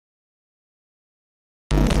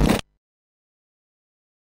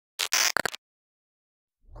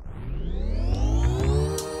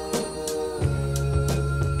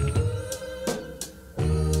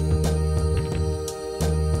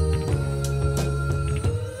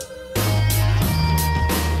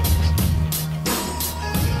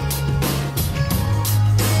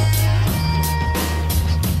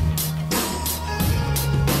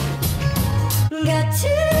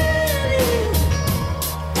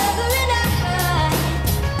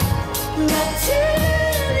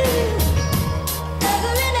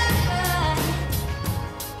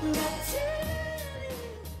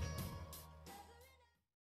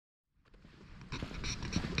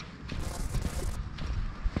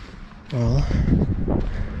Well,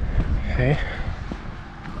 hey,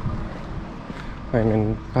 I'm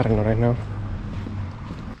in Pärnu right now.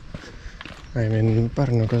 I'm in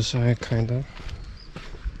Pärnu because I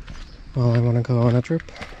I want to go on a trip.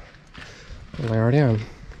 Well, I already am.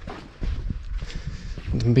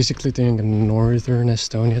 I'm basically doing a northern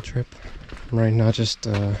Estonia trip. I'm right now just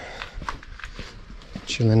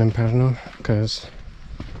chilling in Pärnu because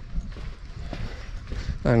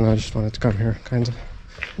I don't know, I just wanted to come here, kind of.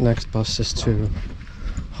 Next bus is to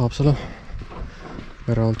Haapsalu,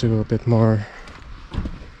 but I'll do a bit more.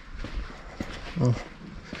 Well,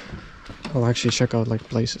 I'll actually check out like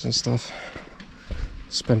places and stuff.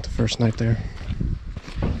 Spent the first night there.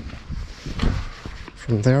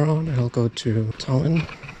 From there on, I'll go to Tallinn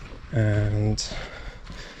and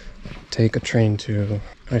take a train to,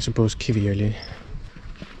 I suppose, Kiviõli.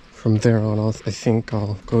 From there on, I think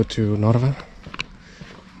I'll go to Narva.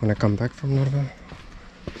 When I come back from Narva,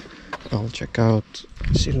 I'll check out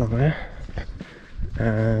Sillamäe,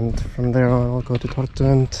 and from there on I'll go to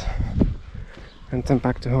Tartu and then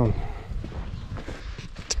back to home.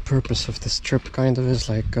 The purpose of this trip kind of is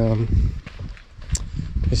like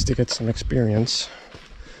is to get some experience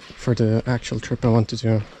for the actual trip I want to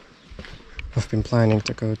do. I've been planning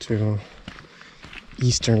to go to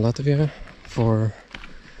eastern Latvia for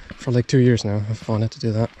like 2 years now. I've wanted to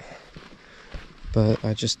do that, but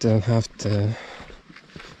I just didn't have the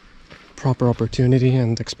proper opportunity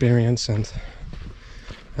and experience, and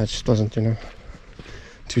I just wasn't,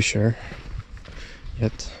 too sure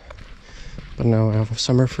yet. But now I have a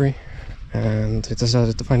summer free and I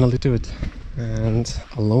decided to finally do it, and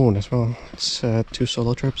alone as well. It's 2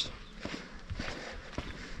 solo trips.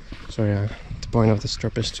 So yeah, the point of this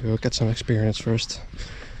trip is to get some experience first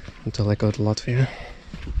until I go to Latvia.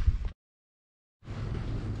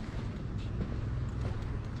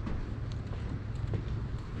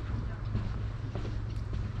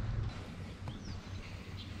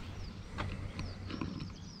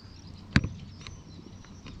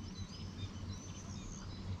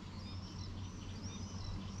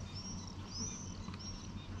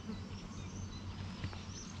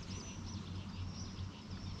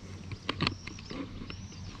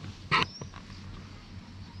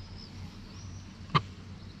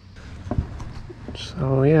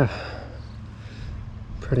 So yeah,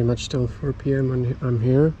 pretty much till 4 p.m. I'm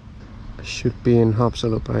here. I should be in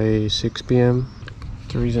Haapsalu by 6 p.m.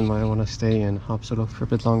 The reason why I want to stay in Haapsalu for a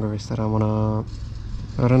bit longer is that I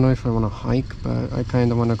don't know if I want to hike, but I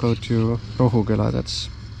kind of want to go to Rohuküla. That's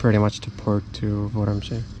pretty much the port to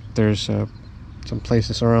Vormsi. There's some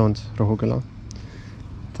places around Rohuküla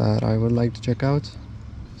that I would like to check out,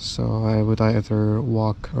 so I would either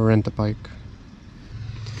walk or rent a bike.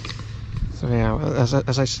 So yeah,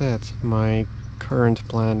 as I said, my current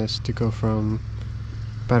plan is to go from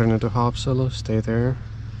Pärnu to Haapsalu, stay there.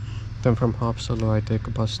 Then from Haapsalu I take a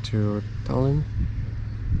bus to Tallinn.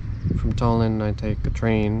 From Tallinn I take a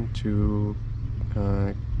train to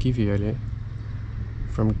Kiviõli.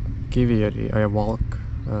 From Kiviõli I walk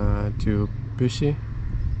to Püssi,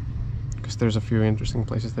 because there's a few interesting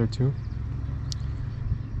places there too.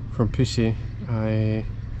 From Püssi I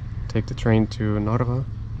take the train to Narva.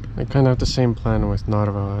 I kind of have the same plan with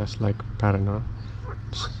Narva as like Pärnu.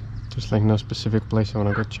 Just like no specific place I want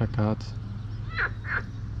to go check out.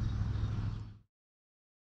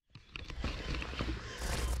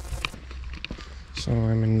 So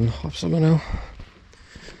I'm in Haapsalu now.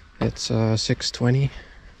 It's 6:20.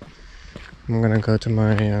 I'm gonna go to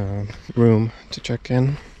my room to check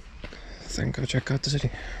in, then go check out the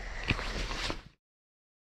city.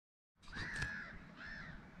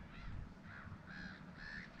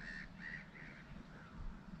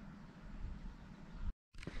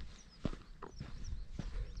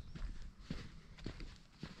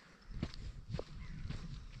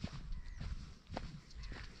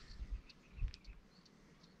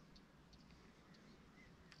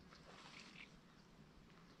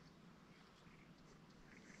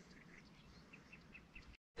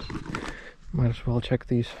 Might as well check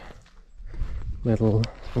these little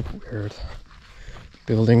weird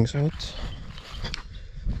buildings out.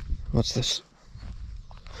 What's this?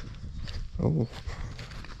 Oh,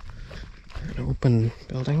 an open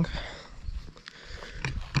building.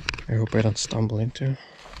 I hope I don't stumble into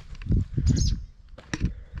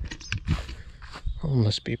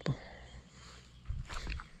homeless people.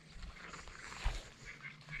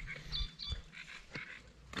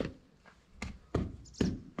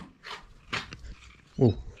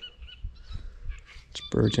 Oh, there's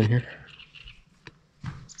birds in here.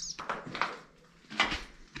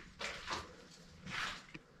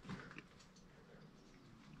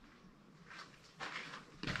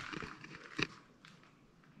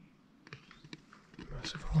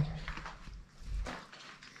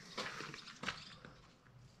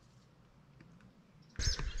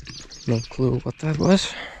 No clue what that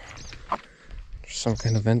was. Some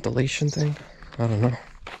kind of ventilation thing. I don't know.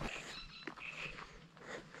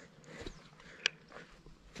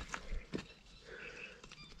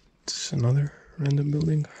 This is another random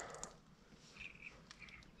building.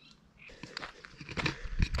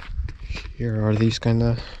 Here are these kind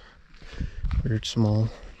of weird small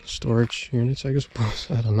storage units, I suppose.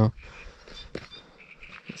 I don't know.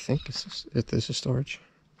 I think it is a storage.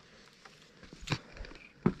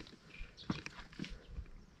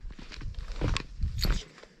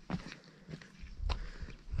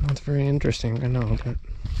 Not very interesting, I know, but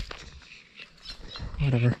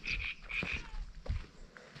whatever.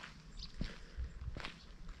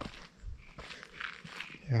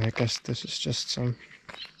 Yeah, I guess this is just some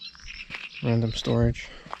random storage.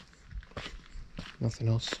 Nothing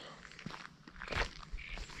else.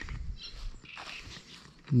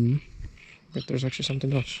 But there's actually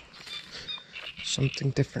something else.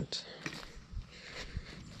 Something different.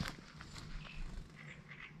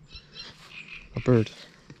 A bird.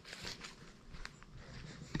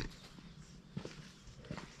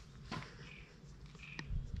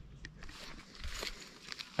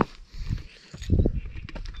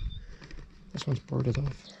 This one's boarded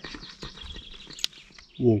off.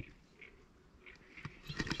 Whoa.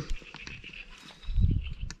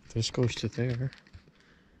 This goes to there,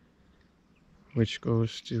 which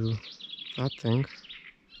goes to that thing.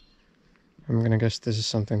 I'm gonna guess this is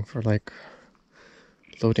something for like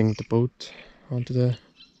loading the boat onto the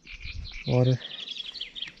water.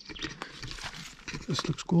 This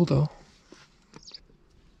looks cool though.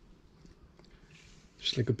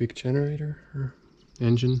 Just like a big generator or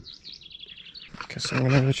engine. Guess I'm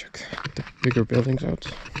gonna check the bigger buildings out.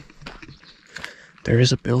 There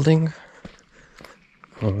is a building.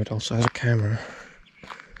 Oh, it also has a camera.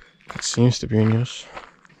 It seems to be in use.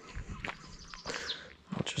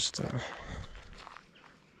 I'll just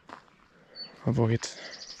avoid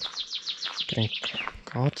getting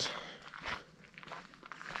caught.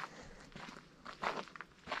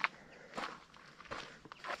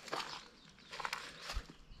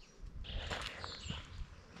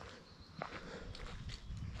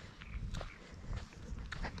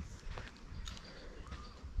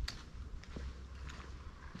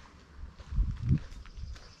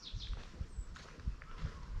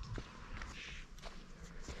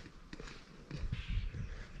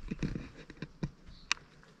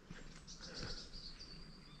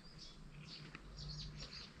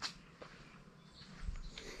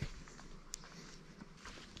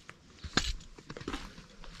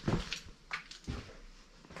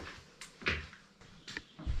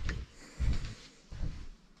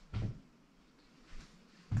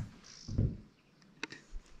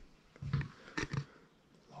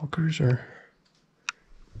 Lockers or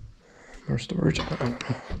more storage? I don't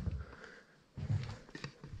know.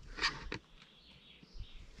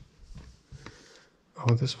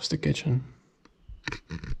 Oh, this was the kitchen.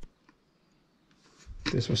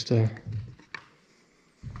 This was the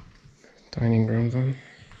dining room then.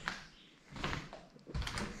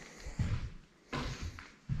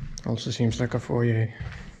 Also seems like a foyer.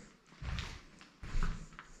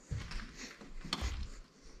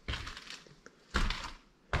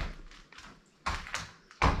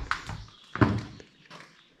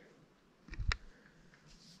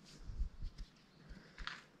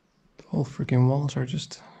 All freaking walls are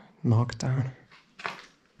just knocked down.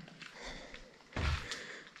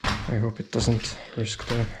 I hope it doesn't risk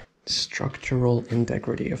the structural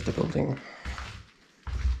integrity of the building.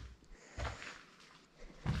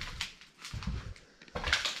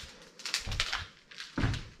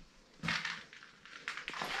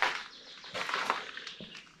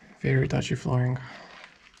 Very dodgy flooring.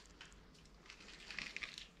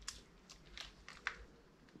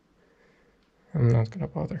 I'm not gonna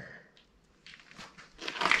bother.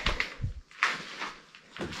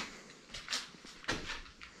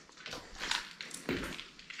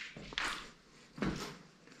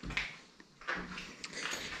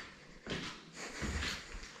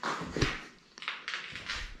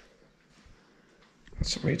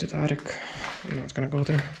 That's a rated attic. I'm not gonna go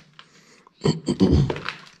there.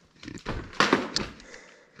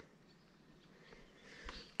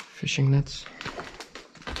 Fishing nets.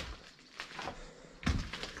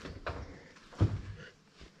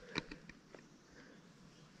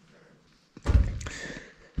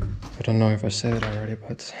 I don't know if I said it already,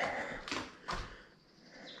 but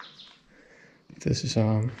this is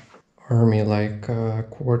army-like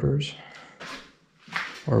quarters,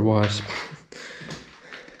 or was.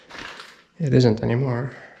 It isn't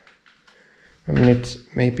anymore. I mean, it's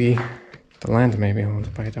maybe the land may be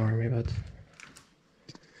owned by the army, but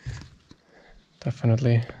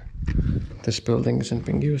Definitely this building isn't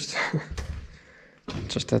being used.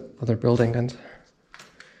 Just that other building and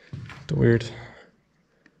the weird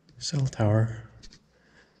cell tower.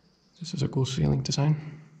 This is a cool ceiling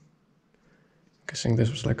design. Guessing this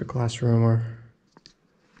was like a classroom or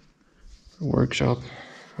a workshop.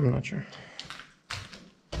 I'm not sure.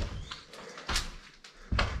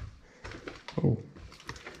 Oh.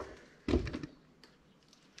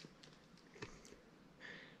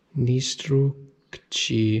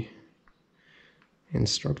 Instrukcji.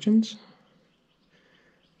 Instructions?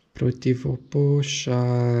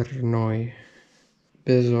 Protivopožarnoj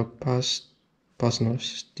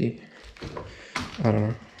bezopasnosti. I don't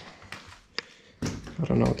know. I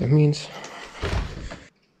don't know what that means.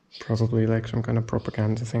 Probably like some kind of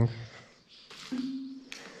propaganda thing.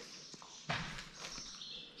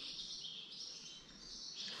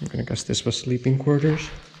 I'm gonna guess this was sleeping quarters.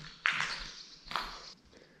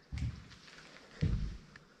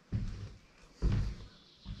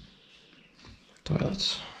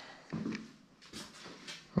 Toilets.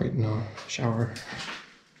 Wait, no. Shower.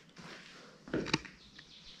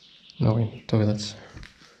 No, wait. Toilets.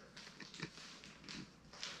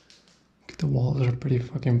 The walls are pretty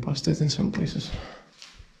fucking busted in some places.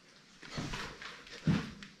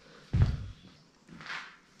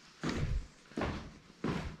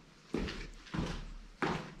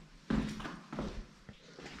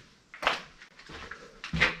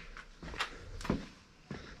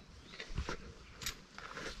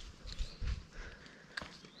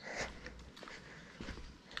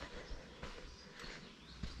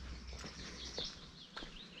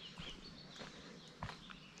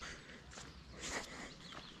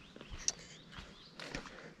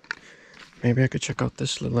 Maybe I could check out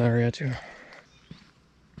this little area too.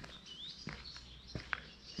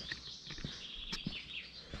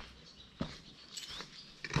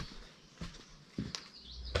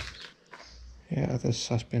 Yeah, this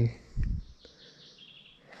has been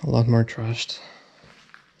a lot more trashed.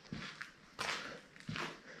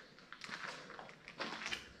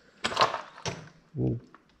 Whoa.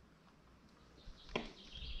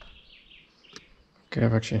 Okay,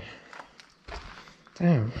 I've actually...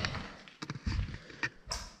 Damn.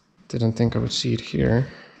 Didn't think I would see it here.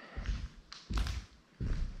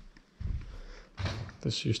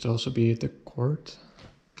 This used to also be the court.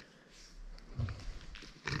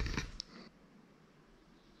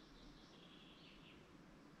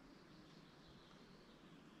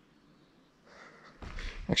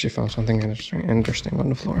 Actually found something interesting on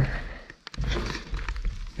the floor.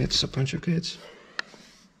 It's a bunch of kids.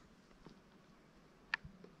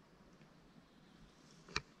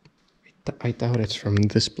 I doubt it's from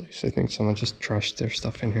this place. I think someone just trashed their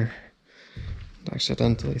stuff in here. And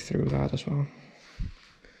accidentally threw that as well.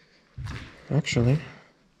 Actually,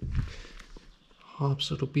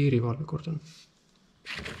 Haapsalu piirivalve cordon.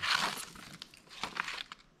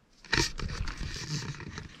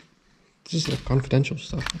 This is like confidential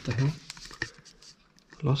stuff. What the hell?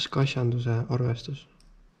 Laskasjanduse arvestus.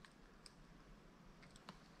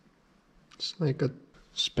 It's like a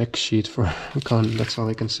spec sheet for a gun. That's all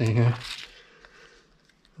I can say here.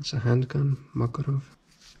 That's a handgun, Makarov.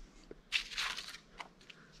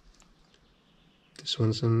 This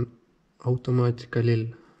one's an automatic.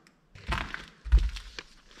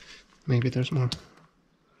 Maybe there's more.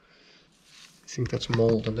 I think that's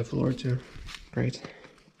mold on the floor too. Great.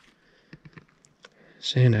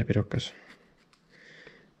 Seenepirukas.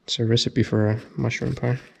 It's a recipe for a mushroom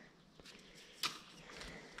pie.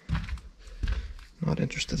 Not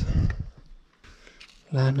interested.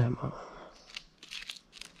 Läänemaa.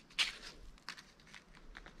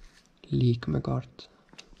 Liikmekaart.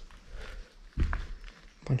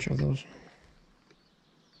 Bunch of those.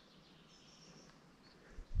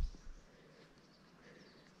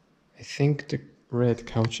 I think the red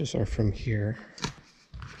couches are from here.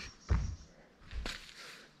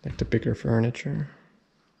 Like the bigger furniture.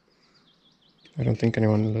 I don't think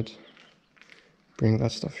anyone would bring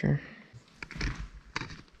that stuff here.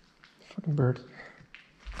 Fucking bird.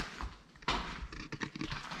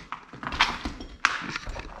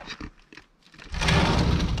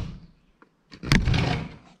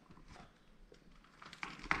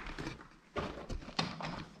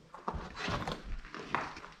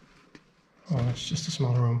 Oh, it's just a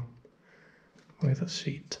small room with a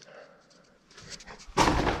seat.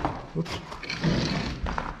 Oops.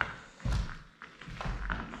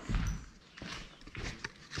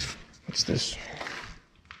 What's this?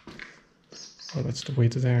 Oh, that's the way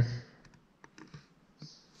to there.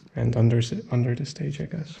 And under the stage, I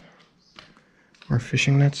guess. Or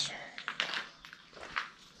fishing nets.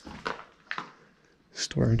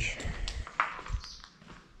 Storage.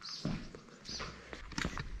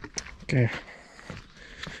 Okay,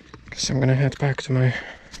 guess I'm gonna head back to my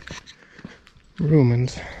room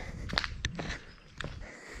and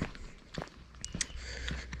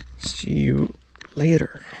see you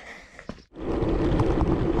later.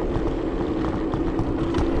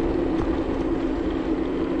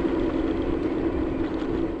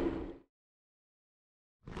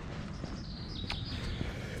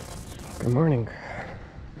 Good morning.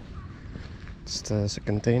 It's the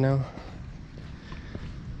second day now.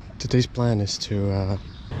 Today's plan is to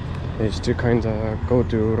kind of go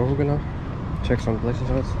to Rohuküla, check some places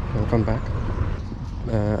out, and come back.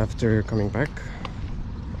 After coming back,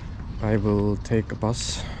 I will take a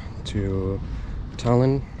bus to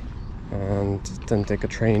Tallinn and then take a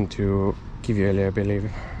train to Kiviõli, I believe.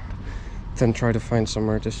 Then try to find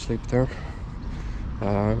somewhere to sleep there.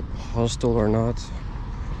 Hostel or not.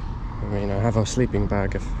 I mean, I have a sleeping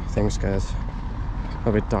bag if things get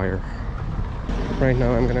a bit dire. Right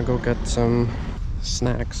now I'm gonna go get some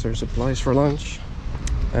snacks or supplies for lunch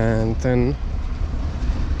and then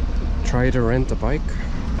try to rent a bike.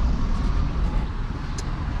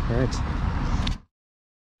 Alright.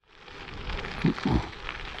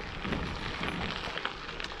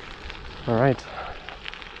 Alright.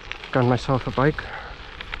 Got myself a bike.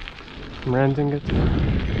 I'm renting it.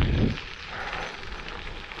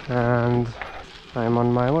 And I'm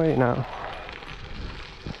on my way now.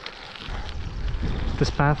 This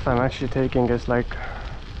path I'm actually taking is like,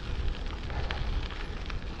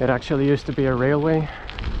 it actually used to be a railway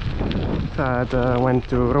that went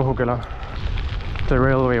to Rohuküla. The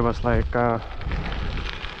railway was like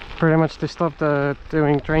pretty much they stopped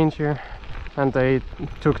doing trains here and they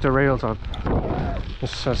took the rails up,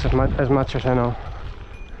 as much as I know.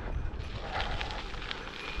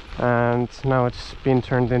 And now it's been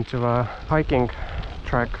turned into a hiking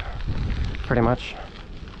track, pretty much.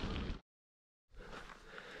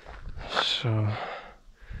 So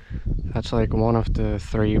that's like one of the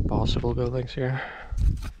 3 possible buildings here.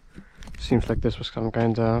 Seems like this was some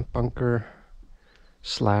kind of bunker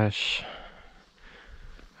slash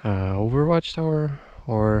Overwatch tower,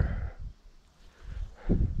 or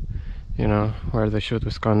you know, where they shoot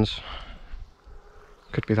with guns.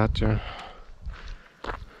 Could be that too.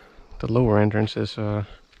 The lower entrance is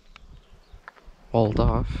walled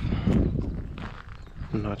off.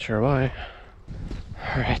 I'm not sure why.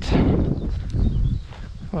 Alright,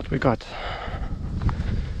 what we got?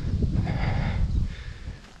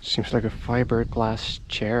 Seems like a fiberglass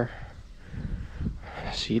chair,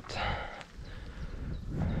 seat.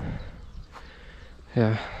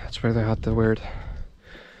 Yeah, that's where they had the weird.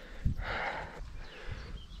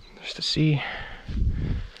 There's the sea.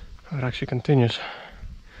 Oh, it actually continues.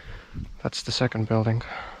 That's the second building.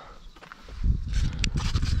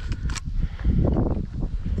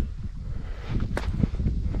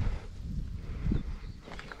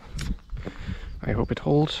 I hope it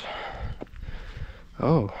holds.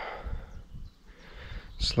 Oh,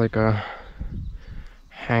 it's like a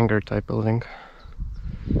hangar type building.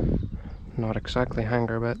 Not exactly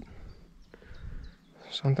hangar, but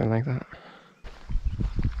something like that.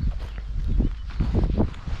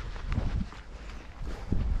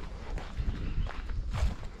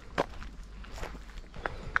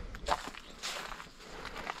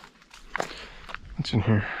 What's in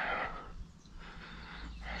here?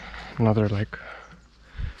 Another like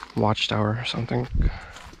watchtower or something.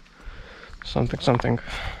 Something.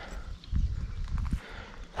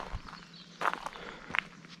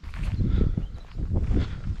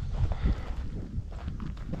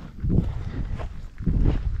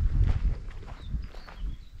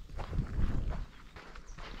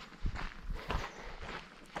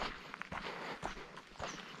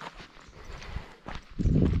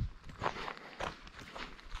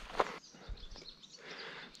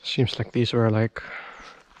 Seems like these were like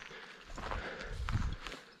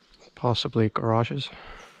possibly garages.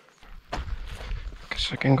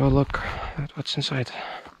 Guess I can go look at what's inside.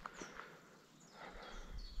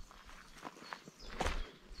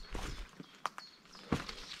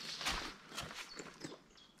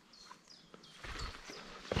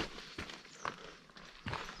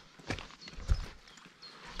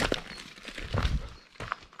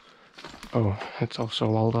 Oh, it's also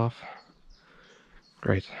walled off.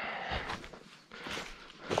 Great.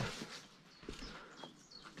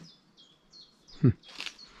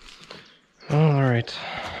 Well, alright.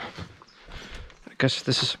 I guess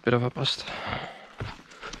this is a bit of a bust.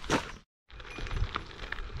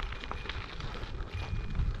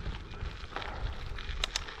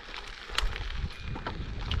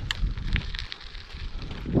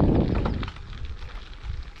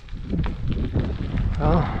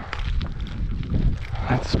 Well,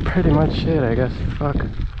 that's pretty much it, I guess. Fuck.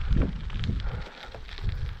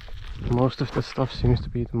 Most of the stuff seems to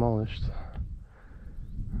be demolished.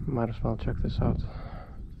 Might as well check this out.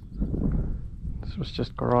 This was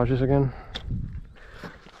just garages again.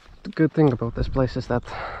 The good thing about this place is that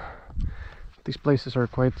these places are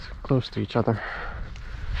quite close to each other.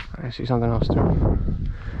 I see something else too.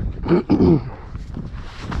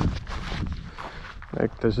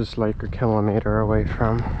 Like this is like a kilometer away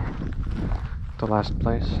from the last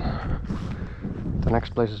place. The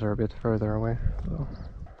next places are a bit further away, though.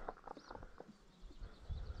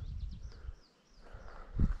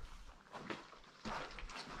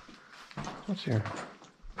 What's here?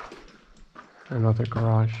 Another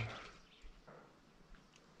garage.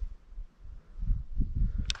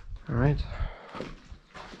 All right.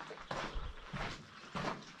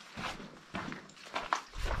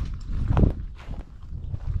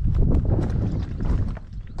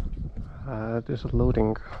 There's a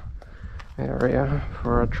loading area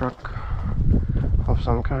for a truck of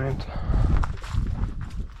some kind.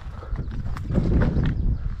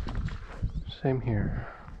 Same here.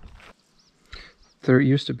 There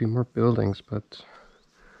used to be more buildings, but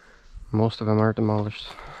most of them are demolished.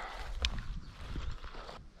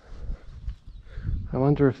 I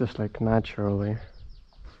wonder if this like naturally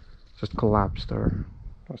just collapsed, or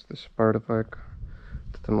was this part of like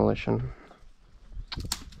the demolition?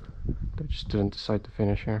 They just didn't decide to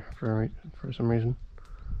finish here for some reason.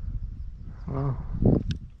 Wow.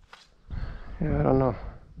 Yeah, I don't know.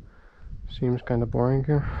 Seems kind of boring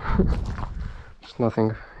here. Just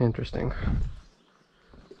nothing interesting,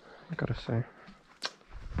 I gotta say.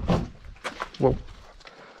 Whoa.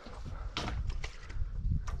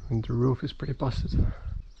 And the roof is pretty busted.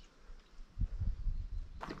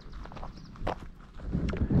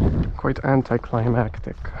 Quite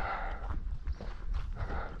anticlimactic.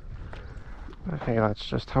 But hey, that's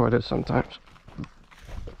just how it is sometimes.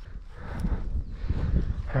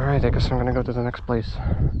 Alright, I guess I'm gonna go to the next place.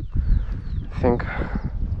 I think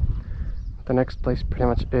the next place pretty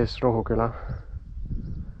much is Rohuküla.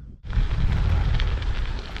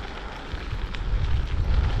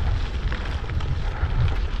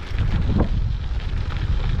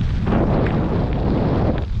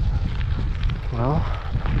 Well,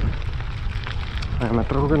 I'm at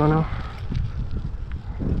Rohuküla now.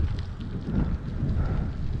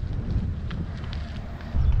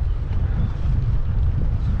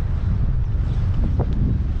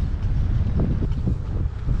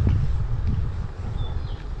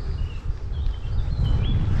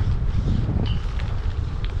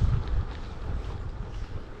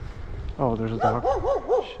 Oh, there's a dog.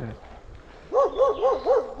 Shit.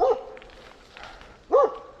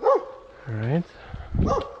 Alright.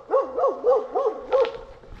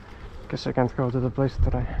 Guess I can't go to the place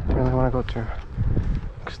that I really want to go to,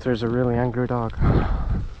 because there's a really angry dog.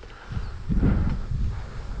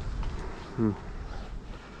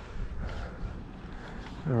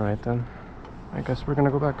 Alright then. I guess we're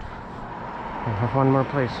gonna go back and have one more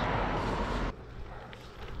place.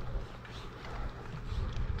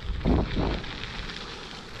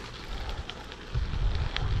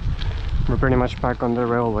 We're pretty much back on the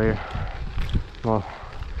railway. Well,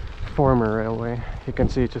 former railway. You can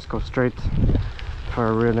see it just goes straight for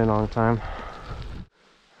a really long time.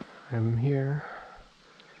 I'm here.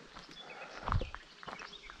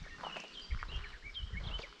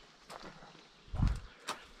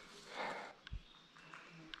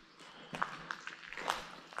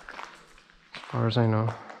 As far as I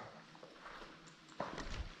know.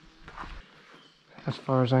 As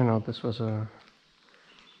far as I know, this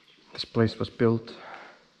place was built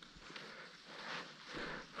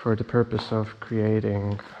for the purpose of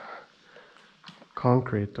creating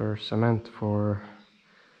concrete or cement to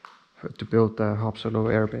build the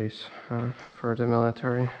Haapsalu air base for the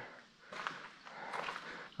military.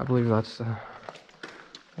 I believe that's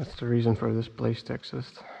the reason for this place to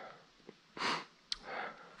exist. I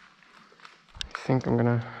think I'm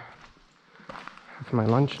gonna have my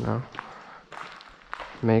lunch now.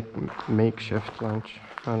 Makeshift lunch.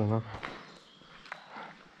 I don't know.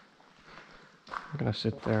 I'm gonna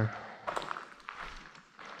sit there.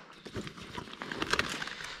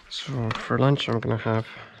 So for lunch I'm gonna have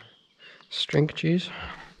string cheese.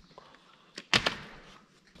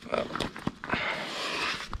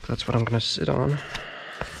 That's what I'm gonna sit on.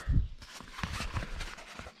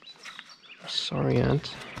 Sorry,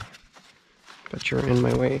 Aunt, but you're in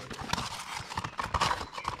my way.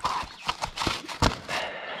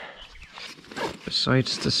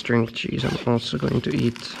 Besides the string cheese, I'm also going to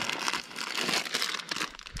eat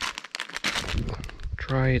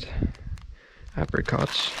dried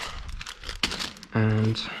apricots.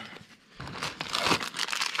 and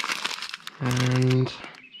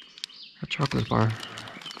a chocolate bar.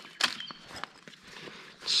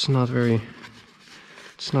 It's not a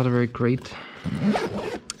very great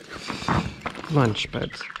lunch, but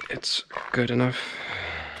it's good enough.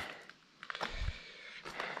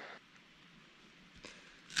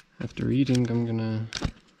 After eating, I'm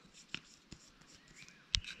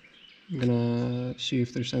gonna see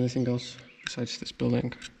if there's anything else besides this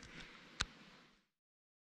building.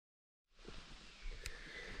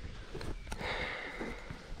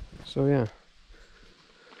 So yeah,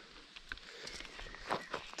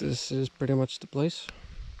 this is pretty much the place.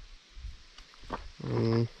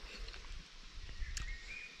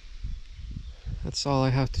 That's all I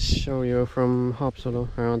have to show you from Haapsalu,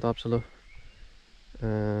 around Haapsalu.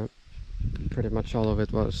 Pretty much all of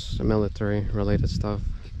it was military related stuff.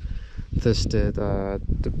 This did the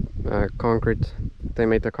concrete. They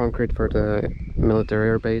made the concrete for the military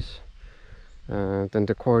air base. Then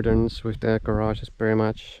the cordons with the garages pretty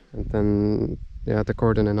much, and then yeah, the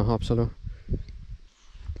cordon in the Haapsalu.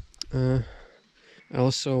 I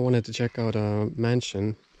also wanted to check out a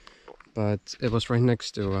mansion, but it was right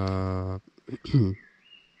next to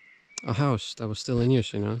a house that was still in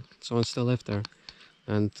use, you know. Someone still lived there,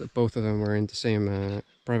 and both of them were in the same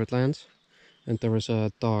private land, and there was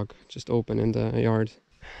a dog just open in the yard.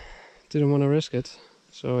 Didn't want to risk it,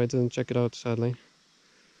 so I didn't check it out, sadly.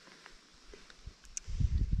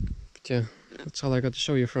 But yeah, that's all I got to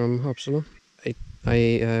show you from Haapsalu.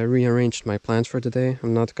 I rearranged my plans for today.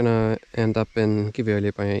 I'm not gonna end up in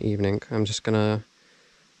Kiviõli by evening. I'm just gonna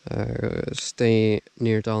stay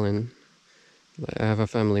near Tallinn. I have a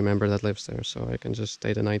family member that lives there, so I can just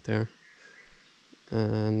stay the night there.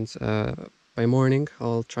 And by morning,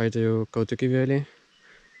 I'll try to go to Kiviõli,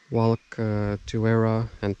 walk to Eera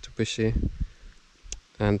and to Püssi,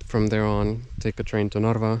 and from there on take a train to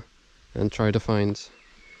Narva and try to find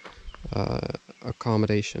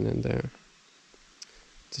accommodation in there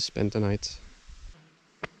to spend the night.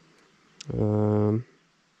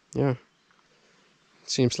 Yeah, it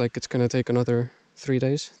seems like it's gonna take another 3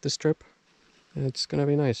 days, this trip. It's gonna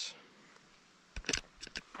be nice.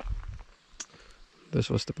 This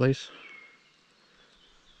was the place.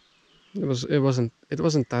 It wasn't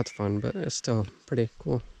that fun, but it's still pretty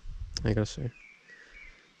cool, I gotta say.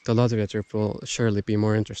 The Latvia trip will surely be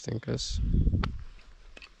more interesting because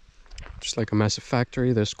there's like a massive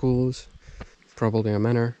factory, there's schools, probably a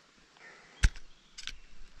manor.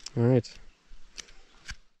 Alright.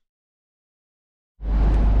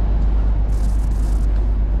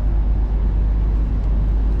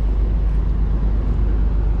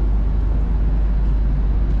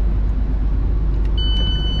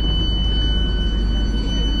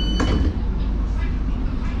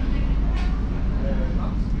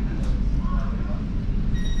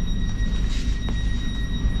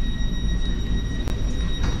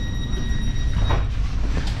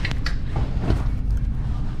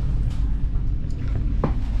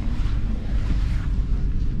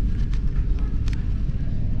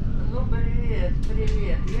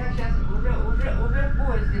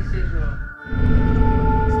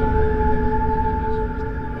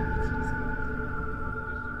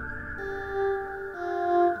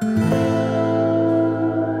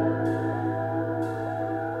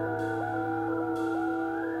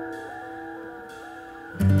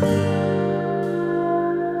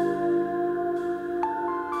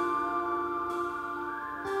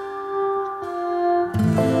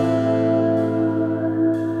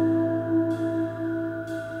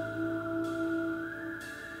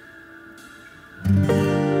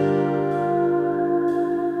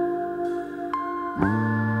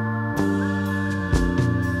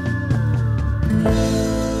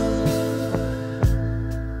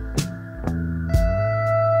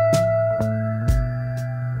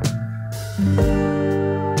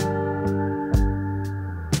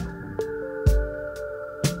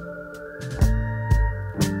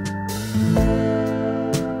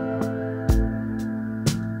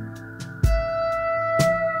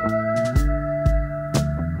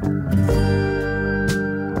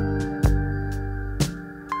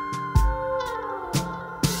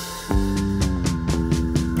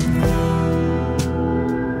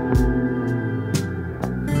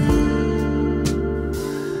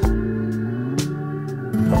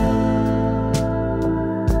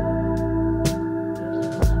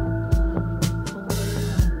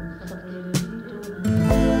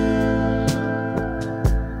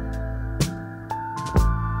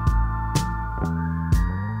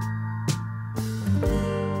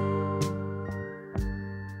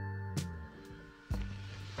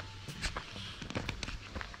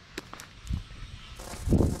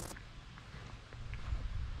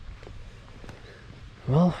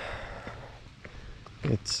 Well,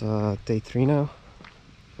 it's day 3 now.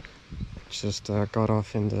 Just got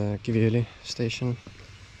off in the Kiviõli station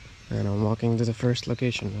and I'm walking to the first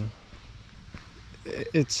location now.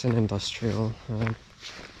 It's an industrial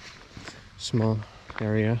small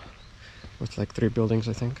area with like 3 buildings,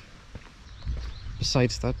 I think.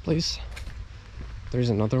 Besides that place, there's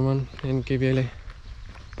another one in Kiviõli,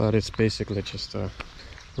 but it's basically just a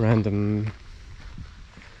random...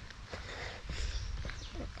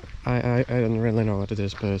 I don't really know what it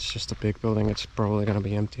is, but it's just a big building. It's probably gonna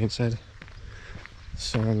be empty inside.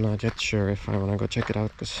 So I'm not yet sure if I wanna go check it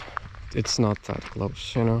out, because it's not that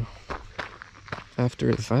close, you know.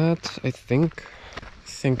 After that, I think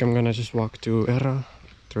I'm gonna just walk to Era.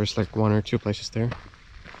 There's like 1 or 2 places there.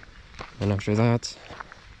 And after that,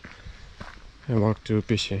 I walk to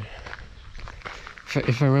Pisi.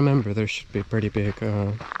 If I remember, there should be a pretty big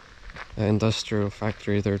industrial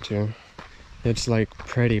factory there too. It's like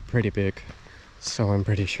pretty big, so I'm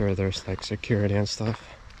pretty sure there's like security and stuff.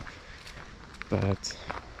 But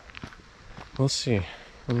we'll see.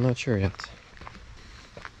 I'm not sure yet.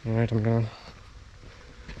 Alright, I'm gonna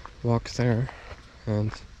walk there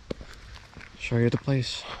and show you the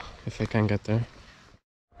place if I can get there.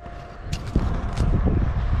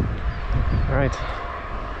 Alright,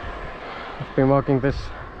 I've been walking this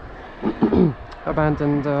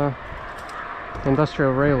abandoned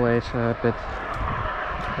industrial railways a bit,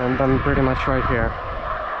 and I'm pretty much right here.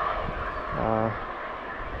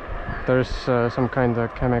 There's some kind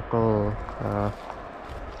of chemical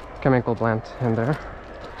plant in there.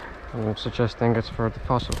 I'm suggesting it's for the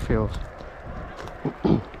fossil fuels.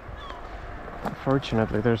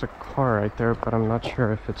 Unfortunately, there's a car right there, but I'm not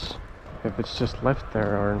sure if it's just left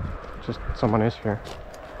there or just someone is here.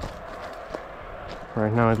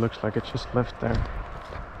 Right now it looks like it's just left there.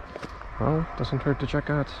 Well, doesn't hurt to check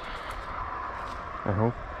out, I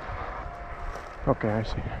hope. Okay, I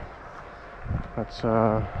see. That's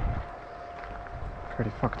a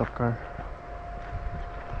pretty fucked up car.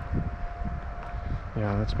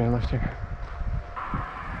 Yeah, that's being left here.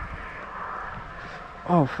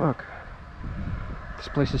 Oh fuck. This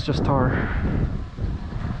place is just tar.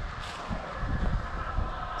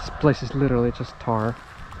 This place is literally just tar.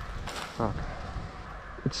 Fuck.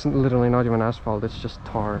 It's literally not even asphalt, it's just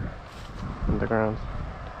tar in the ground.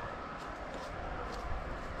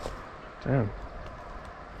 Damn.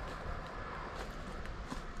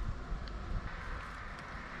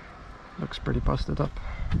 Looks pretty busted up.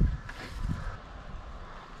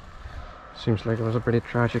 Seems like it was a pretty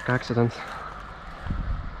tragic accident.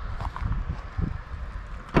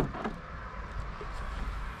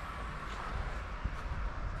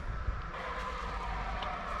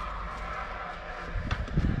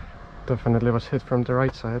 Definitely was hit from the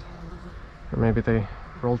right side. Or maybe they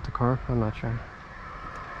rolled the car, I'm not sure.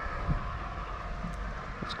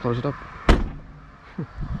 Let's close it up.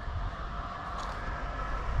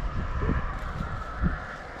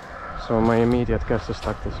 So my immediate guess is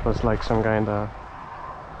that this was like some kind of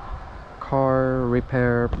car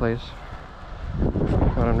repair place.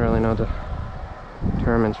 I don't really know the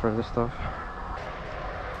terms for this stuff.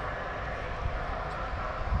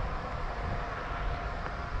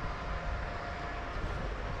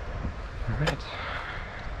 Alright.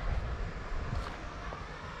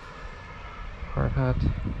 Hard hat.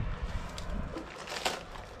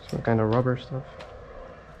 Some kind of rubber stuff.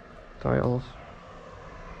 Tiles.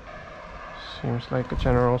 Seems like a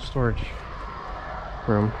general storage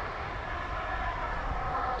room.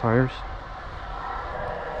 Tires.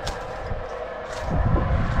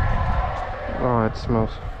 Oh, it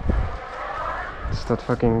smells. It's that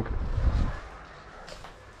fucking...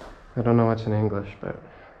 I don't know what's in English, but...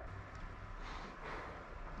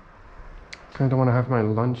 I kinda wanna have my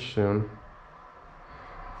lunch soon.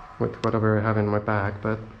 With whatever I have in my bag,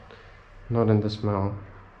 but not in the smell.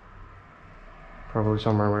 Probably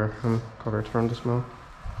somewhere where I'm covered from the smell.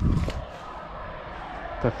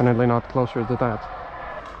 Definitely not closer to that.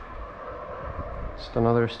 Just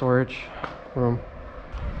another storage room.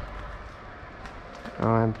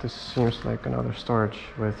 And this seems like another storage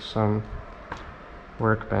with some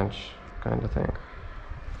workbench kind of thing.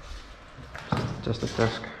 Just a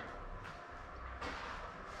desk.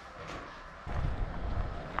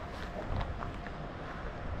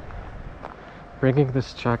 Bringing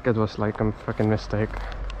this jacket was like a fucking mistake.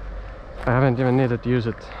 I haven't even needed to use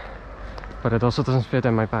it, but it also doesn't fit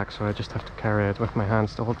in my bag, so I just have to carry it with my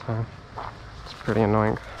hands the whole time. It's pretty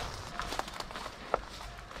annoying.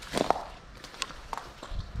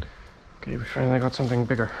 Okay, we finally got something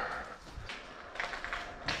bigger.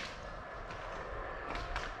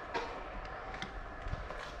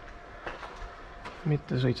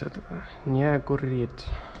 Mitte suitsetada. Nie kurid.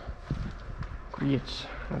 Kurids,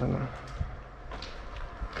 I don't know.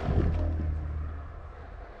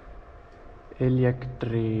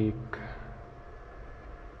 Elektrik.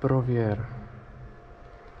 Provier.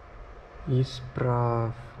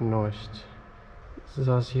 Ispravność.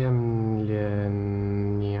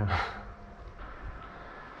 Zaziemlenia.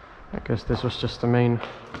 I guess this was just the main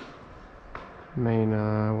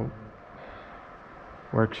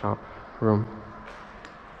workshop room.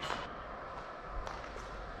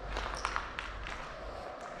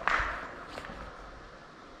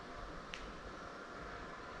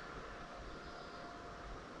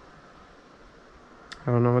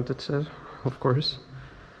 I don't know what it says, of course.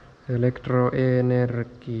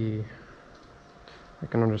 Elektroenergi. I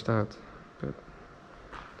can understand, but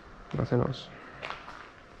nothing else.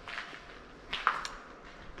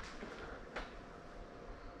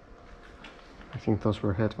 I think those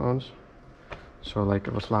were headphones, so like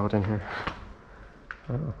it was loud in here.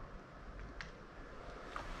 Oh.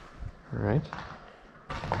 Alright.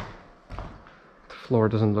 The floor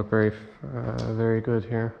doesn't look very good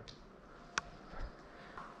here.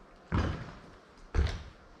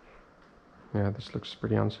 Yeah, this looks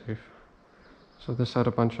pretty unsafe. So this had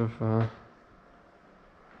a bunch of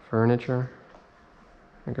furniture.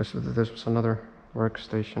 I guess this was another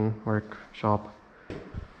workshop.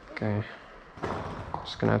 Okay,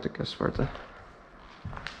 just gonna have to guess where the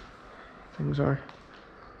things are.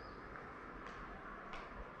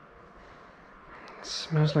 It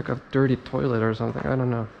smells like a dirty toilet or something. I don't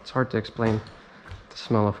know. It's hard to explain the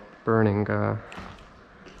smell of burning,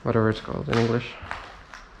 whatever it's called in English.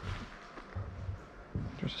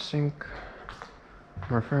 There's a sink,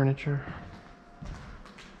 more furniture.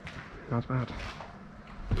 Not bad.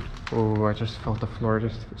 Oh, I just felt the floor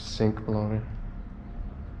just sink below me.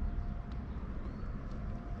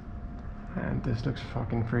 And this looks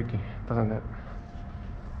fucking freaky, doesn't it?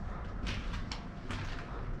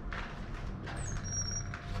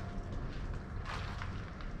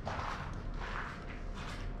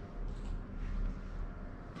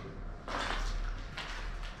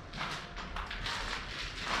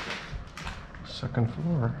 Second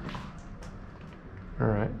floor. All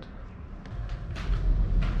right.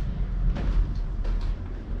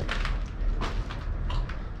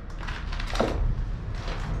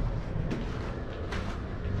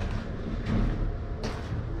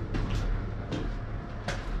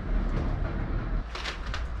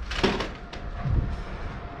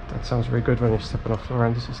 That sounds very good when you step on the floor,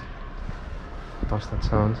 and this is does that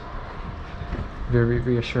sound. Very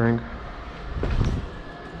reassuring.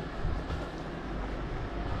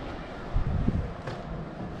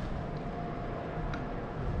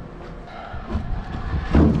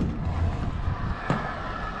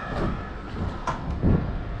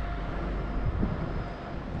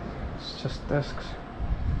 Just desks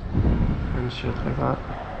and shit like that.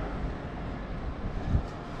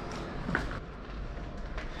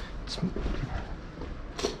 It's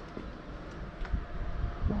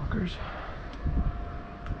walkers.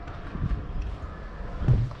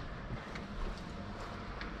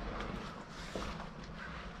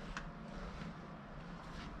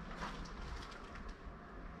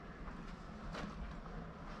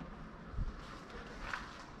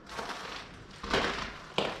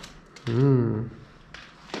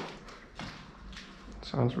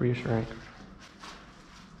 Sounds reassuring.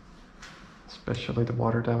 Especially the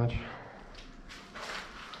water damage.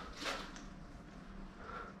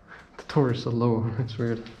 The door is so low, it's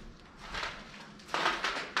weird.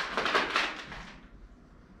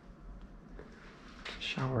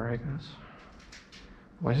 Shower, I guess.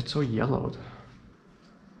 Why is it so yellowed?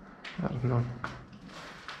 I don't know.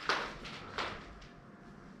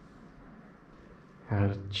 Yeah,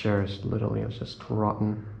 the chair is literally just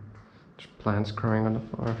rotten. There's plants growing on the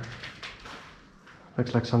floor.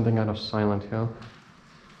 Looks like something out of Silent Hill,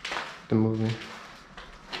 the movie.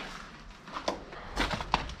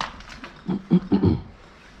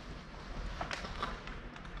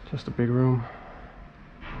 Just a big room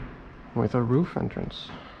with a roof entrance.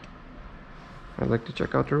 I'd like to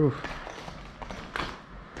check out the roof.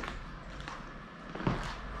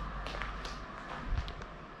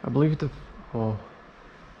 I believe the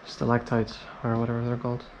stalactites or whatever they're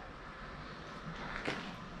called.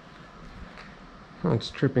 Oh,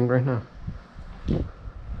 it's tripping right now.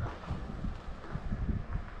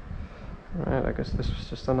 Right, I guess this was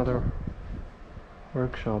just another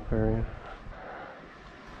workshop area.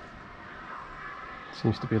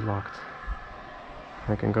 Seems to be locked.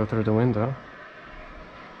 I can go through the window,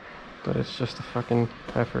 but it's just a fucking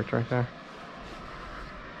effort right there.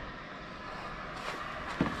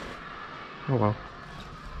 Oh well.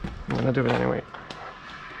 I'm gonna do it anyway.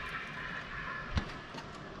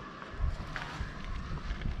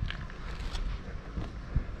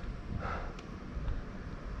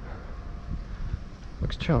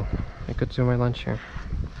 Looks chill. I could do my lunch here.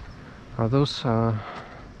 Are those, I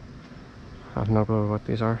have no clue what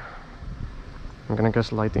these are. I'm gonna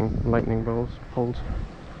guess lightning poles.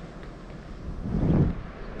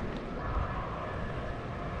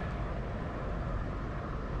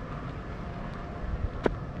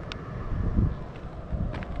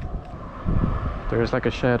 There's like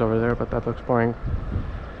a shed over there, but that looks boring.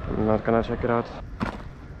 I'm not gonna check it out.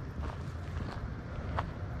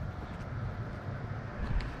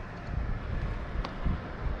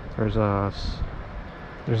 There's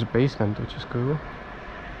a basement, which is cool.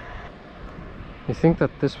 You think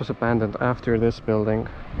that this was abandoned after this building?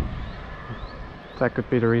 That could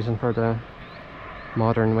be the reason for the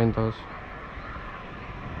modern windows.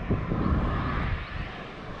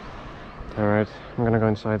 Alright, I'm gonna go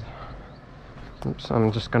inside. So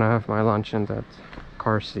I'm just gonna have my lunch in that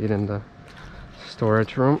car seat in the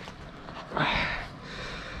storage room.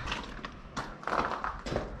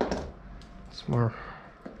 It's more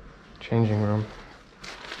changing room.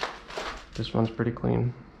 This one's pretty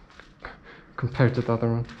clean compared to the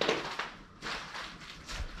other one.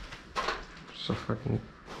 Just a fucking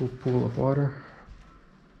pool of water.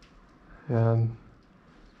 And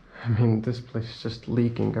I mean, this place is just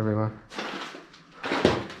leaking everywhere.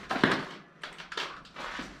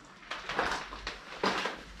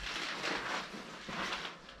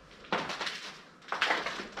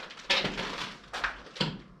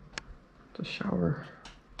 The shower.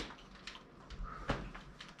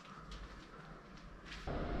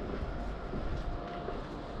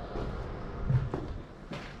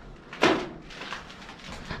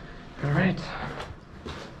 Alright.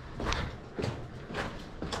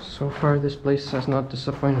 So far this place has not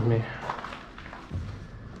disappointed me.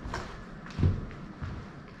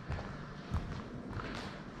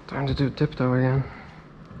 Time to do tiptoe again.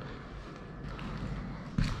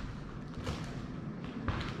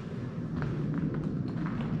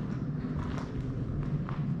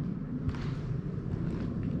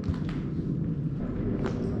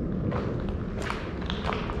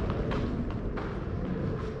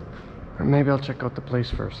 Maybe I'll check out the place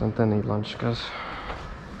first and then eat lunch, because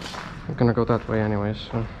I'm gonna go that way anyways,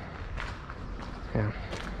 so yeah.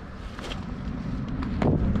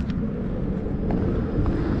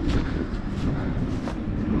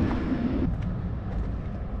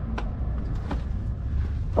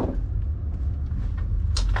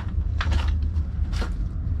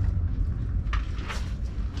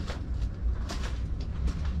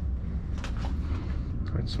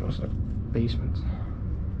 It smells like basement.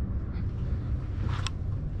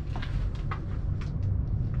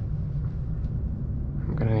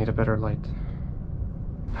 I'm gonna need a better light.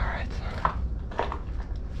 Alright.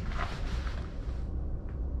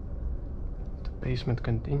 The basement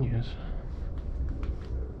continues.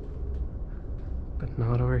 But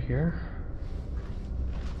not over here.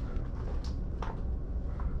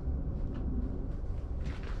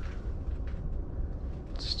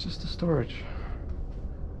 It's just a storage.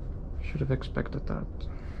 Should have expected that.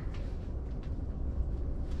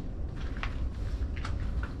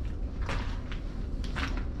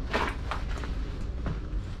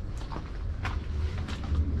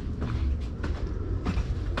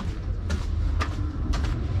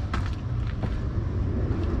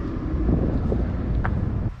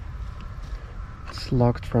 It's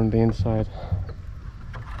locked from the inside.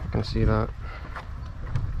 You can see that.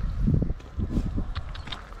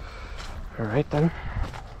 Alright then.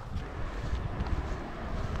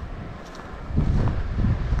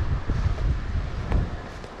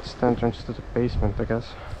 It's the entrance to the basement, I guess.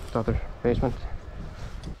 The other basement.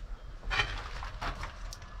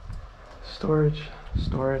 Storage,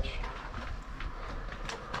 storage.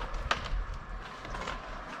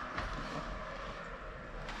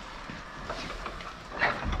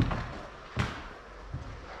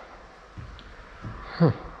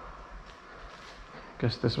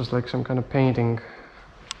 Guess this was like some kind of painting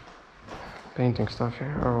stuff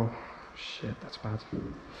here. Oh shit, that's bad.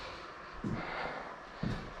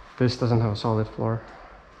 This doesn't have a solid floor,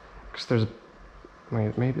 because there's,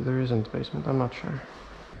 maybe there isn't a basement, I'm not sure.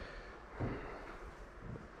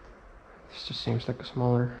 This just seems like a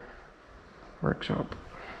smaller workshop.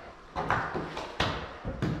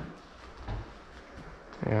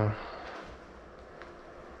 Yeah.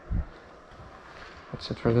 That's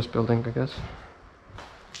it for this building, I guess.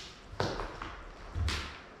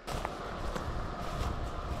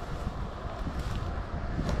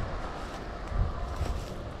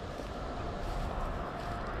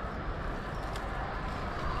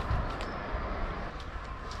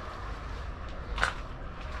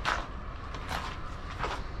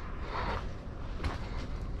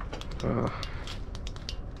 Uh,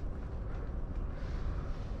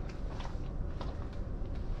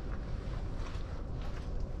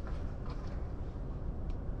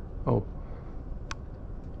 oh.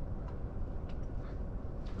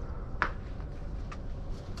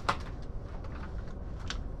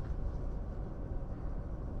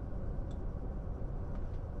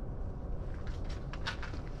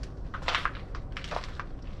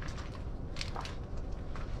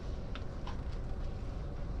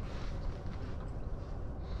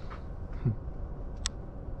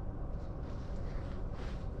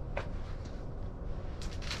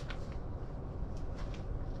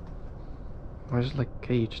 Why is it like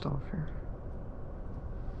caged off here?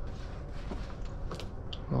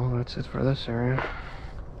 Well, that's it for this area.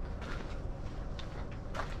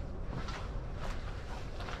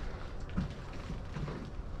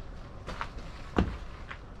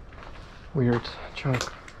 Weird chunk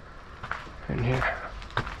in here.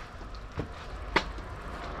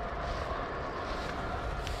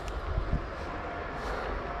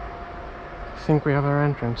 I think we have our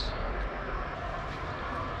entrance.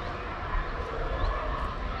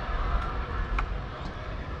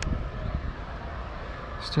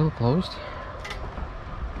 Still closed.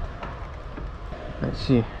 Let's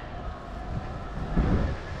see.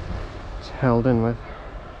 It's held in with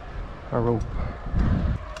a rope.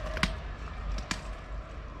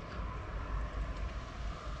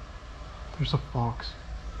 There's a fox.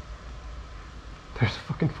 There's a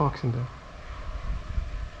fucking fox in there.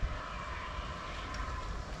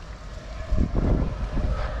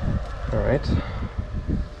 All right.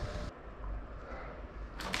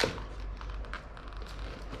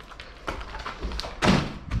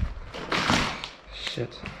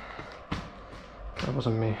 Shit. That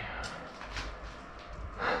wasn't me.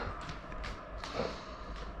 Alright.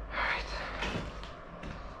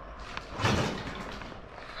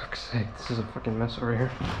 Fuck's sake, this is a fucking mess over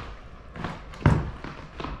here.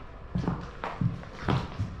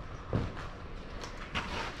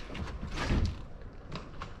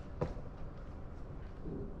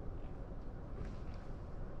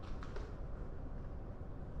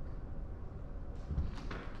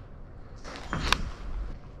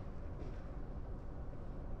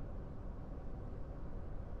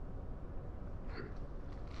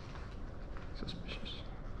 Suspicious.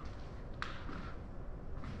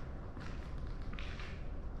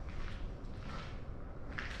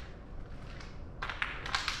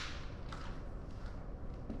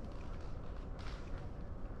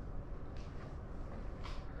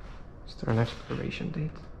 Is there an expiration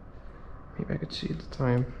date? Maybe I could see the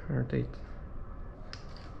time or date.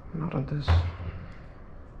 Not on this.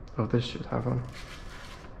 Oh, this should have one.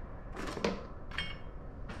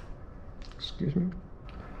 Excuse me.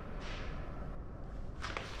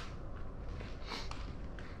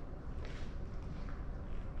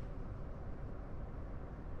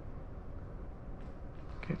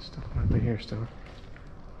 Okay, it's definitely here still.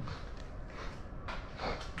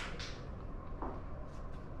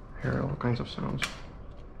 Hear all kinds of sounds.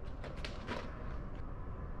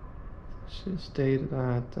 This is dated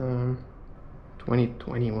at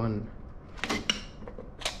 2021.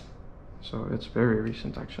 So it's very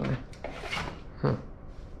recent actually. Huh.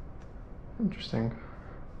 Interesting.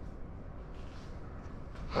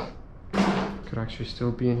 Could actually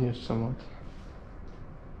still be in here somewhat.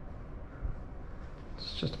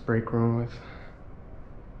 It's just a break room with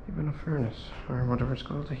even a furnace, or whatever it's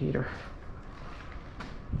called, a heater.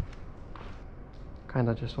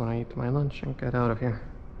 Kinda just want to eat my lunch and get out of here.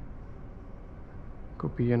 Go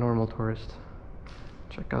be a normal tourist.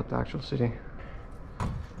 Check out the actual city.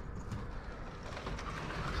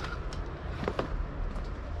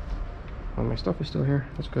 Well, my stuff is still here,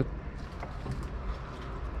 that's good.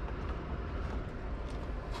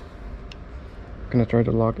 Gonna try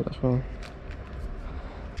to lock it as well.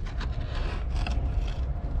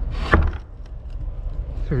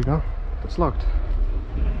 There we go, it's locked.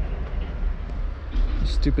 A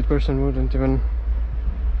stupid person wouldn't even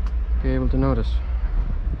be able to notice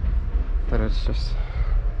that it's just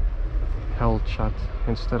held shut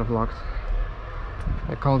instead of locked.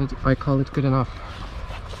 I call it good enough.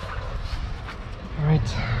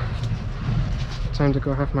 Alright, time to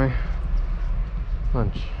go have my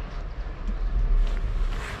lunch.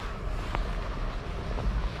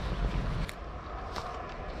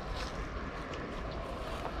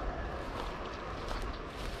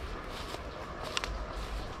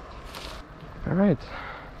 Alright,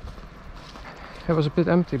 it was a bit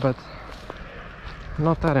empty, but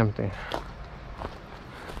not that empty.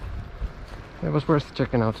 It was worth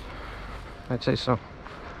checking out, I'd say so.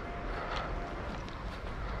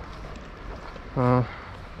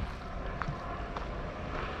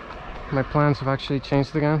 my plans have actually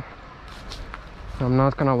changed again. I'm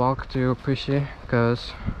not gonna walk to Püssi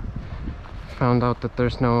because I found out that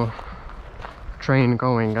there's no train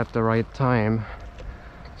going at the right time.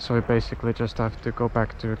 So we basically just have to go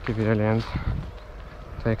back to Kiviõli and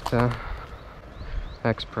take the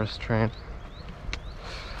express train.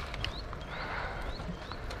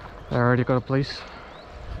 I already got a place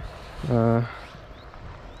that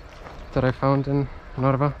I found in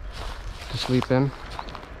Narva to sleep in.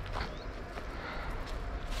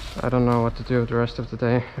 I don't know what to do the rest of the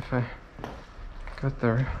day if I get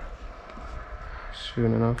there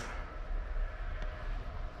soon enough.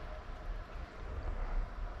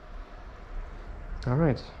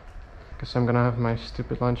 Alright, guess I'm gonna have my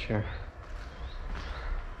stupid lunch here.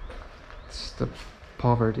 It's the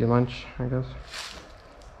poverty lunch, I guess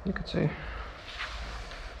you could say.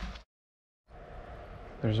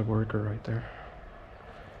 There's a worker right there.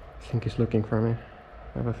 I think he's looking for me.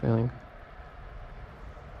 I have a feeling.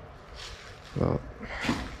 Well,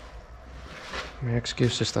 my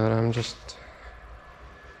excuse is that I'm just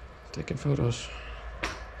taking photos.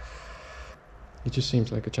 He just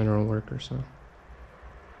seems like a general worker, so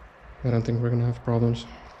I don't think we're gonna have problems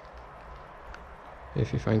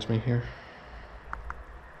if he finds me here.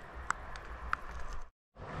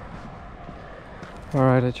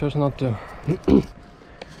 Alright, I chose not to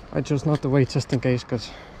wait just in case,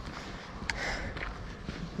 because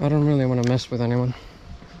I don't really want to mess with anyone.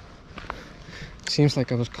 It seems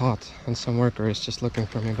like I was caught and some worker is just looking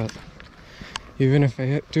for me, but even if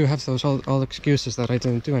I do have those all excuses that I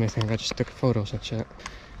didn't do anything, I just took photos and shit,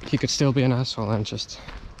 he could still be an asshole and just,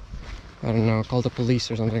 I don't know, call the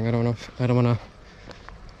police or something. I don't know, I don't want to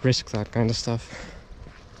risk that kind of stuff.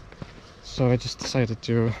 So I just decided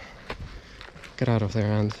to get out of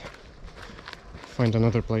there and find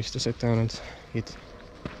another place to sit down and eat.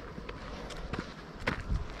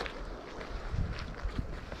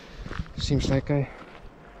 Seems like I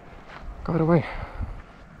got away.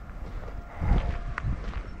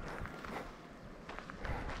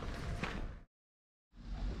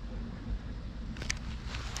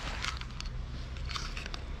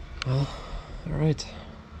 Well, alright.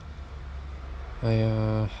 I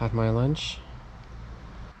had my lunch.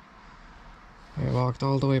 I walked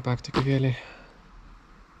all the way back to Kiviõli,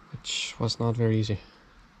 which was not very easy.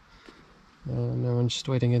 Now I'm just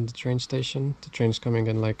waiting in the train station. The train's coming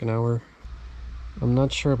in like an hour. I'm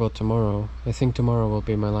not sure about tomorrow. I think tomorrow will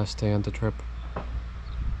be my last day on the trip.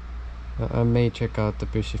 I may check out the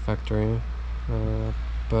Püssi factory,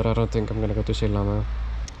 but I don't think I'm gonna go to Sillamäe,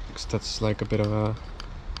 because that's like a bit of a...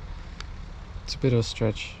 it's a bit of a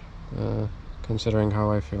stretch, considering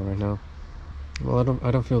how I feel right now. Well,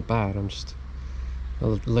 I don't feel bad, I'm just a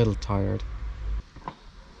little tired.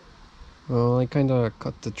 Well, I kinda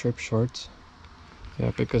cut the trip short,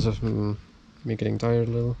 yeah, because of me getting tired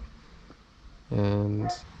a little, and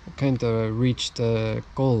I kinda reached the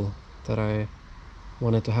goal that I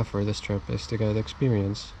wanted to have for this trip, is to get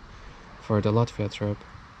experience for the Latvia trip,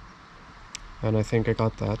 and I think I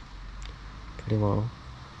got that pretty well.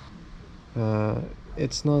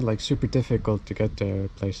 It's not like super difficult to get to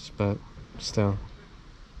places, but still,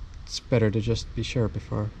 it's better to just be sure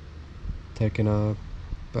before taking a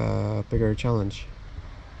bigger challenge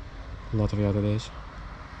a lot of the other days.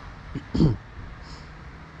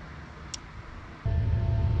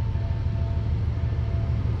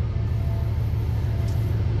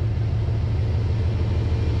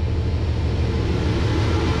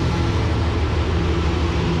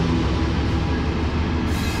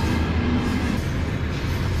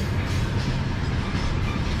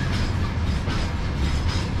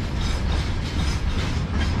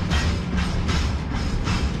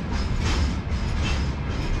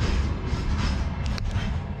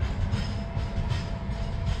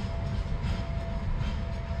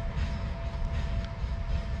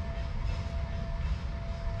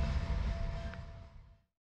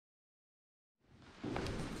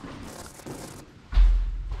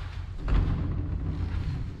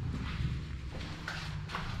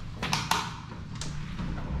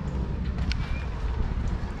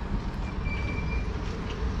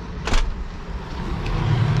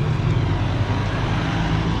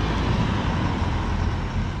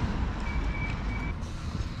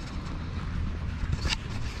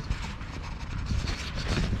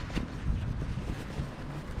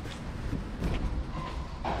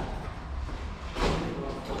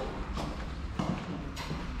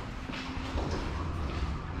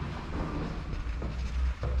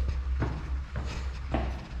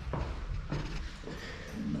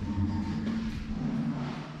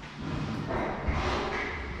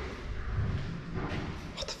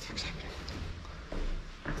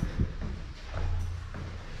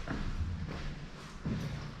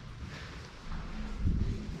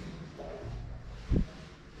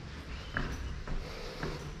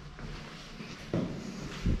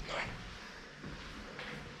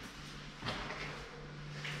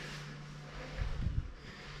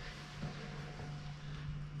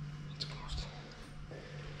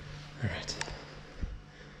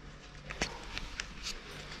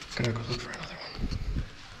 gonna go look for another one.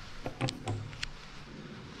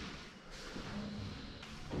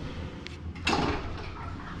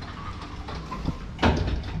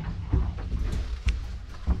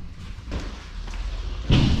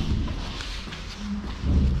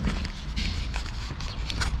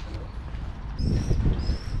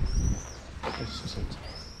 This isn't.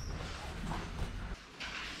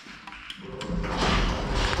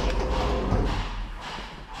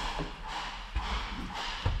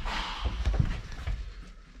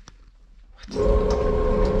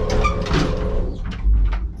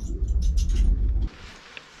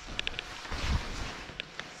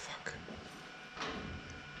 Fuck.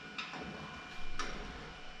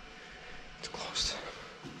 It's closed.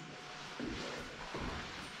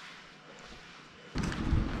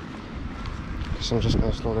 So I'm just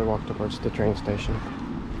gonna slowly walk towards the train station.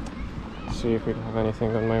 See if we have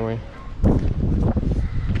anything on my way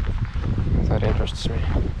that interests me.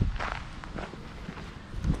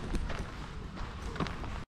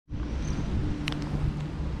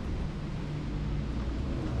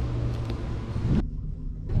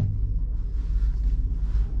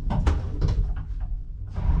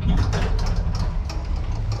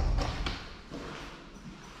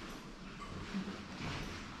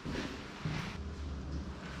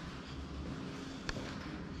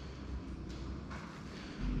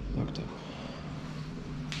 Locked up.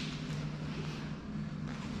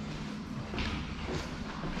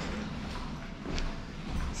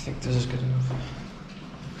 I think this is good enough.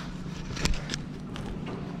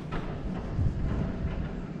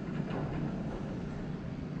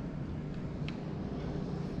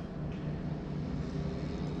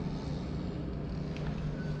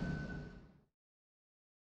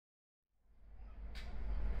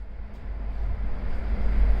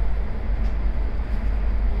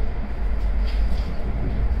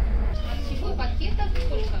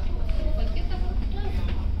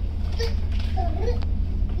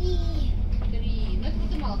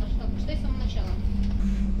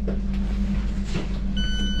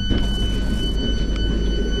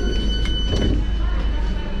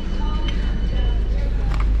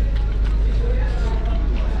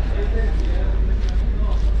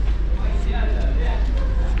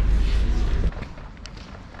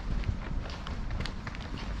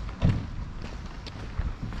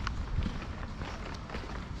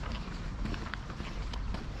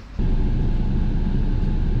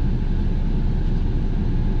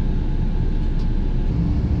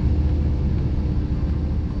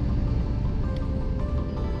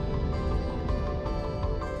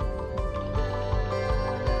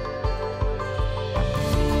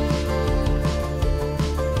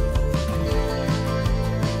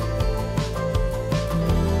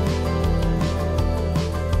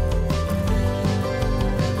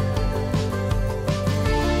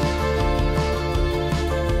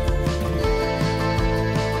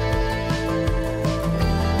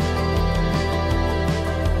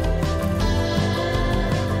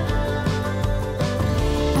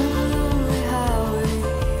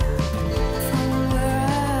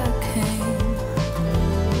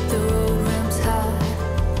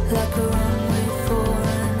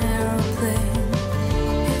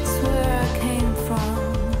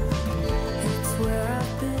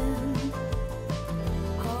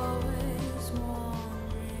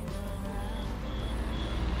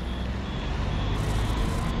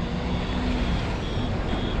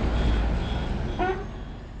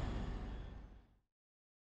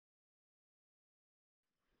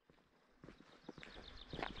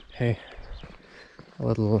 Hey, a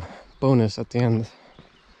little bonus at the end.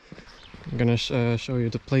 I'm gonna show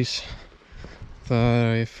you the place that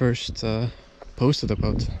I first posted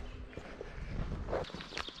about.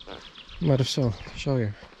 Might have show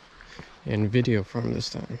you in video form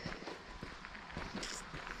this time.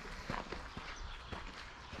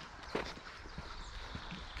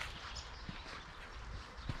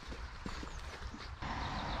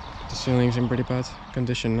 The ceiling's in pretty bad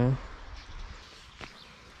condition now.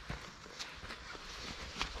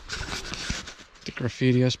 The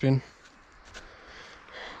graffiti has been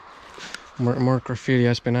more graffiti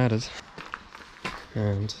has been added,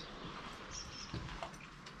 and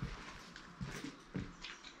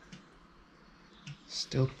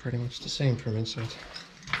still pretty much the same from inside.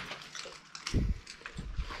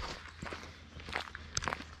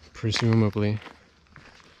 Presumably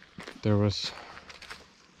this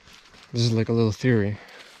is like a little theory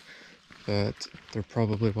that there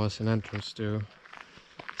probably was an entrance to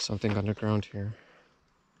something underground here.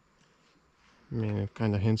 I mean, it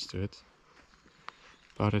kind of hints to it,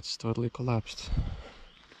 but it's totally collapsed.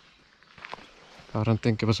 I don't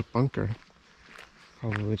think it was a bunker.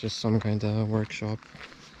 Probably just some kind of workshop.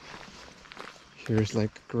 Here's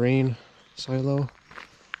like grain silo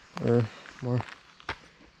or more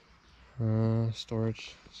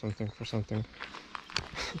storage, something for something.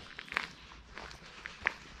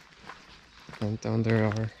 And down there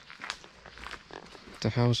are the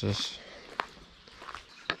houses.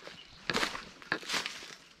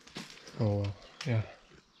 Oh well, yeah.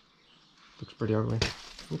 Looks pretty ugly.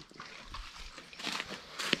 Oop.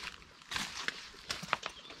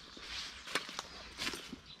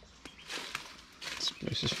 This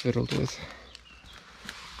place is filled with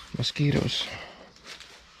mosquitoes.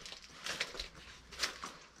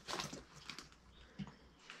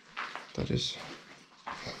 That is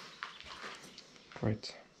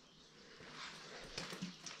quite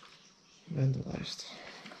vandalized.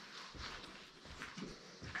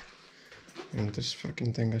 And this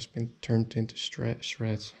fucking thing has been turned into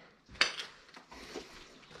shreds.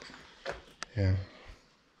 Yeah.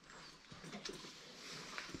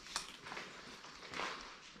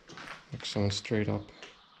 Like someone straight up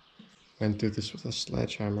went through this with a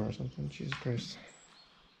sledgehammer or something. Jesus Christ.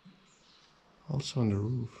 Also on the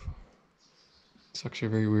roof. It's actually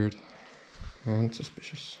very weird and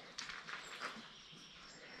suspicious.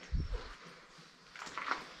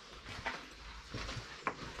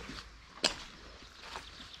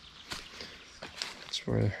 That's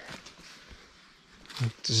where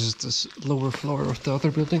this is this lower floor of the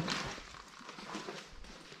other building.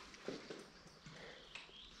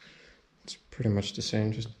 It's pretty much the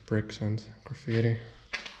same, just bricks and graffiti.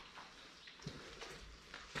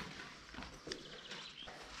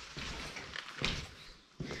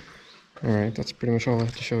 Alright, that's pretty much all I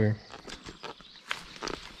have to show you.